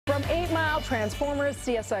From 8 Mile, Transformers,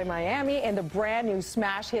 CSI Miami, and the brand new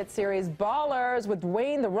smash hit series Ballers with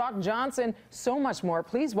Dwayne "The Rock" Johnson, so much more.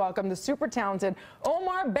 Please welcome the super talented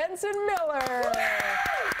Omar Benson Miller.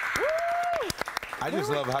 I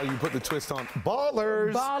just love how you put the twist on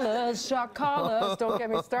Ballers. Ballers, shot callers, don't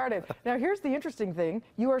get me started. Now, here's the interesting thing.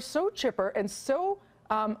 You are so chipper and so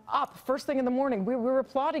up first thing in the morning. We were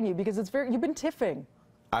applauding you because you've been tiffing.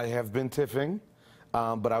 I have been tiffing.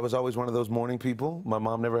 But I was always one of those morning people. My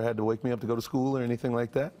mom never had to wake me up to go to school or anything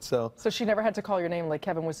like that. So she never had to call your name like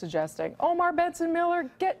Kevin was suggesting. Omar Benson Miller,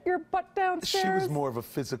 get your butt downstairs. She was more of a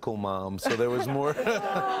physical mom, so there was more.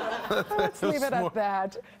 Let's leave it at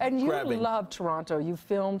that. And you love Toronto. You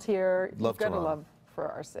filmed here. Love You've got Toronto. a love for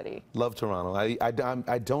our city. Love Toronto. I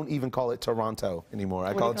don't even call it Toronto anymore.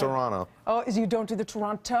 I call it Toronto. Oh, you don't do the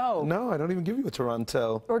Toronto? No, I don't even give you a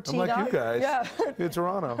Toronto. Or T-dot? I'm like you guys. Yeah. You're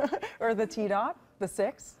Toronto. Or the T-dot? The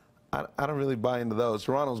 6? I don't really buy into those.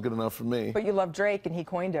 Toronto's good enough for me. But you love Drake, and he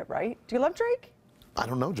coined it, right? Do you love Drake? I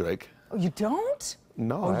don't know Drake. Oh, you don't?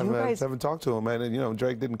 No, I haven't talked to him. And, you know,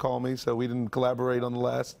 Drake didn't call me, so we didn't collaborate on the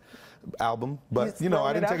last album. But, you know,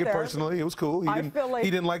 I didn't take it personally. It was cool.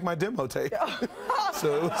 He didn't like my demo tape.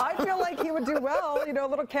 So I feel like he would do well. You know, a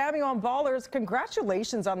little cameo on Ballers.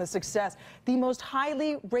 Congratulations on the success. The most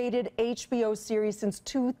highly rated HBO series since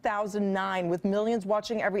 2009, with millions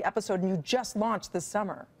watching every episode, and you just launched this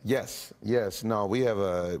summer. Yes, yes. No, we have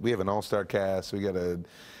an all-star cast. We got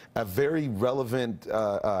a very relevant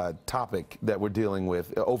topic that we're dealing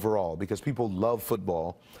with overall, because people love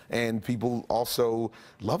football and people also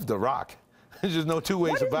love The Rock. There's just no two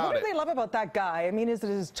ways about it. What do they love about that guy? I mean, is it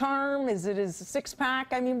his charm? Is it his six-pack?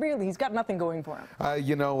 I mean, really, he's got nothing going for him.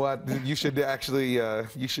 You know what? You should actually,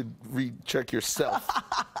 you should recheck yourself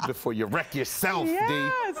before you wreck yourself, yes,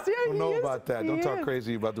 D. Yeah, I don't know about that. Don't talk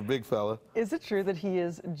crazy about the big fella. Is it true that he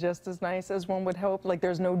is just as nice as one would hope? Like,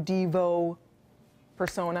 there's no Devo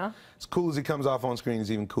persona? As cool as he comes off on screen,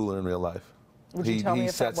 he's even cooler in real life. Would you tell me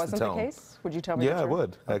if that wasn't the case? Would you tell me? Yeah, I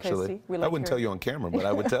would, actually. I wouldn't tell you on camera, but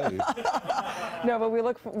I would tell you. No, but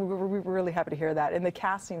we're really happy to hear that. And the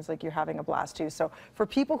cast seems like you're having a blast, too. So for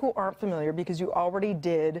people who aren't familiar, because you already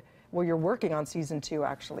did, well, you're working on season 2,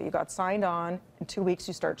 actually. You got signed on. In 2 weeks,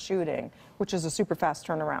 you start shooting, which is a super fast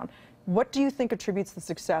turnaround. What do you think attributes the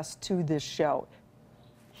success to this show?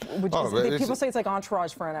 People say it's like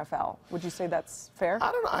Entourage for NFL. Would you say that's fair?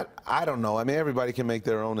 I don't know. I mean, everybody can make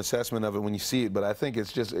their own assessment of it when you see it, but I think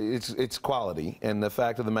it's just it's quality. And the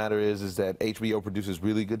fact of the matter is that HBO produces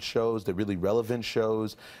really good shows. They're really relevant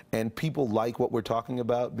shows, and people like what we're talking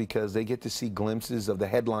about because they get to see glimpses of the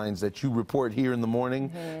headlines that you report here in the morning.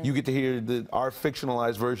 Mm-hmm. You get to hear our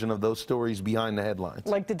fictionalized version of those stories behind the headlines.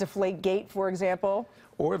 Like the Deflate Gate, for example.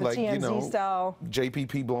 Or the like, TMZ you know, style.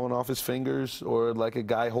 JPP blowing off his fingers, or like a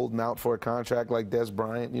guy holding out for a contract like Des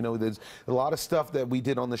Bryant. You know, there's a lot of stuff that we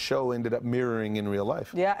did on the show ended up mirroring in real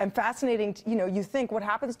life. Yeah, and fascinating, you know, you think what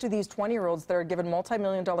happens to these 20-year-olds that are given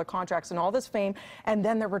multi-million-dollar contracts and all this fame, and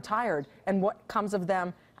then they're retired, and what comes of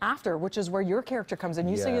them after, which is where your character comes in.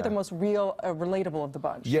 You say you're the most real, relatable of the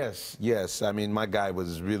bunch. Yes, yes. I mean, my guy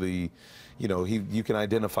was really, you know, you can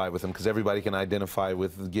identify with him because everybody can identify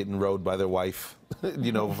with getting rode by their wife,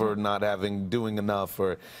 you know, for not doing enough,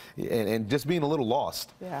 and just being a little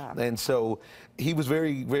lost. Yeah. And so he was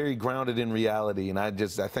very, very grounded in reality, and I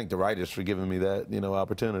thank the writers for giving me that, you know,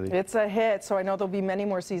 opportunity. It's a hit, so I know there'll be many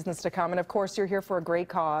more seasons to come, and of course you're here for a great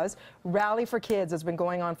cause. Rally for Kids has been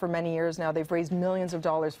going on for many years now. They've raised millions of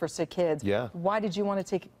dollars for sick kids. Yeah. Why did you want to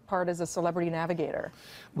take part as a celebrity navigator?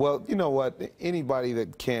 Well, you know what? Anybody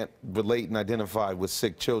that can't relate and identify with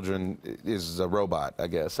sick children is a robot, I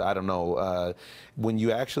guess. I don't know. When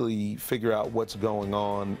you actually figure out what's going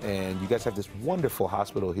on, and you guys have this wonderful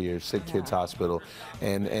hospital here, Sick Kids Hospital,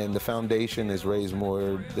 and the foundation has raised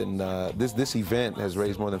more than, this event has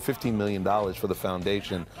raised more than $15 million for the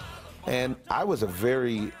foundation. And I was a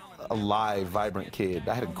very alive, vibrant kid.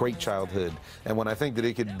 I had a great childhood, and when I think that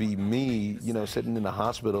it could be me, you know, sitting in the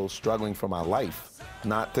hospital struggling for my life,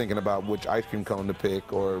 not thinking about which ice cream cone to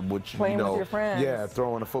pick or which, playing you know, with your friends. Yeah,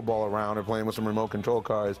 throwing a football around or playing with some remote control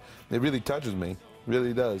cars, it really touches me.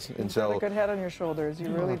 Really does. And You've so got a good head on your shoulders. You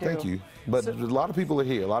really do. Thank you. But a lot of people are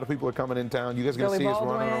here. A lot of people are coming in town. You guys are going to see us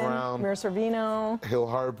running around. Mira Sorvino. Hill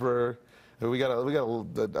Harper. We got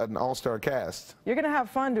an all-star cast. You're going to have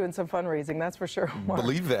fun doing some fundraising, that's for sure. Mark.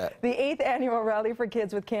 Believe that. The 8th annual Rally for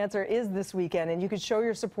Kids with Cancer is this weekend, and you can show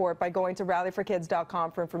your support by going to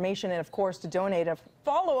rallyforkids.com for information and, of course, to donate. And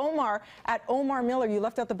follow Omar at Omar Miller. You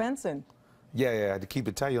left out the Benson. Yeah, I had to keep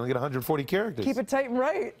it tight. You only get 140 characters. Keep it tight and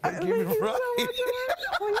right. Keep it right.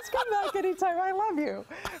 So much, Please come back anytime. I love you.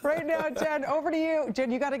 Right now, Jen, over to you.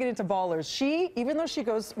 Jen, you got to get into Ballers. She, even though she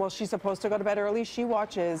goes, well, she's supposed to go to bed early, she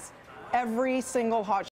watches every single hot